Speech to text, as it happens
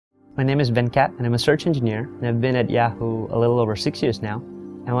My name is Venkat and I'm a search engineer, and I've been at Yahoo a little over 6 years now.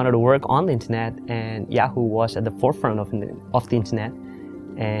 I wanted to work on the internet, and Yahoo was at the forefront of the internet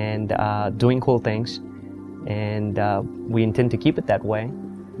and doing cool things, and we intend to keep it that way.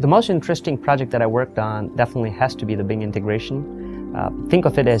 The most interesting project that I worked on definitely has to be the Bing integration. Think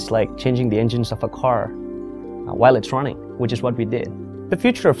of it as like changing the engines of a car while it's running, which is what we did. The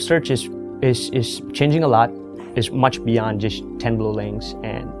future of search is changing a lot. Is much beyond just 10 blue links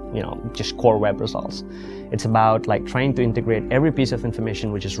and just core web results. It's about like trying to integrate every piece of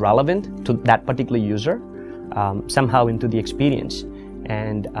information which is relevant to that particular user somehow into the experience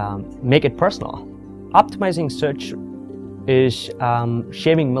and make it personal. Optimizing search is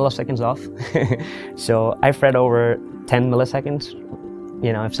shaving milliseconds off. So I've read over 10 milliseconds.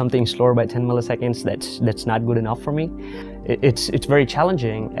 If something's slower by 10 milliseconds, that's not good enough for me. It's very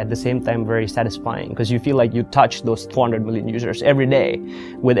challenging, at the same time very satisfying, because you feel like you touch those 400 million users every day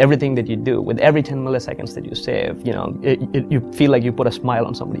with everything that you do. With every 10 milliseconds that you save, you feel like you put a smile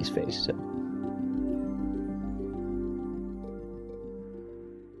on somebody's face. So.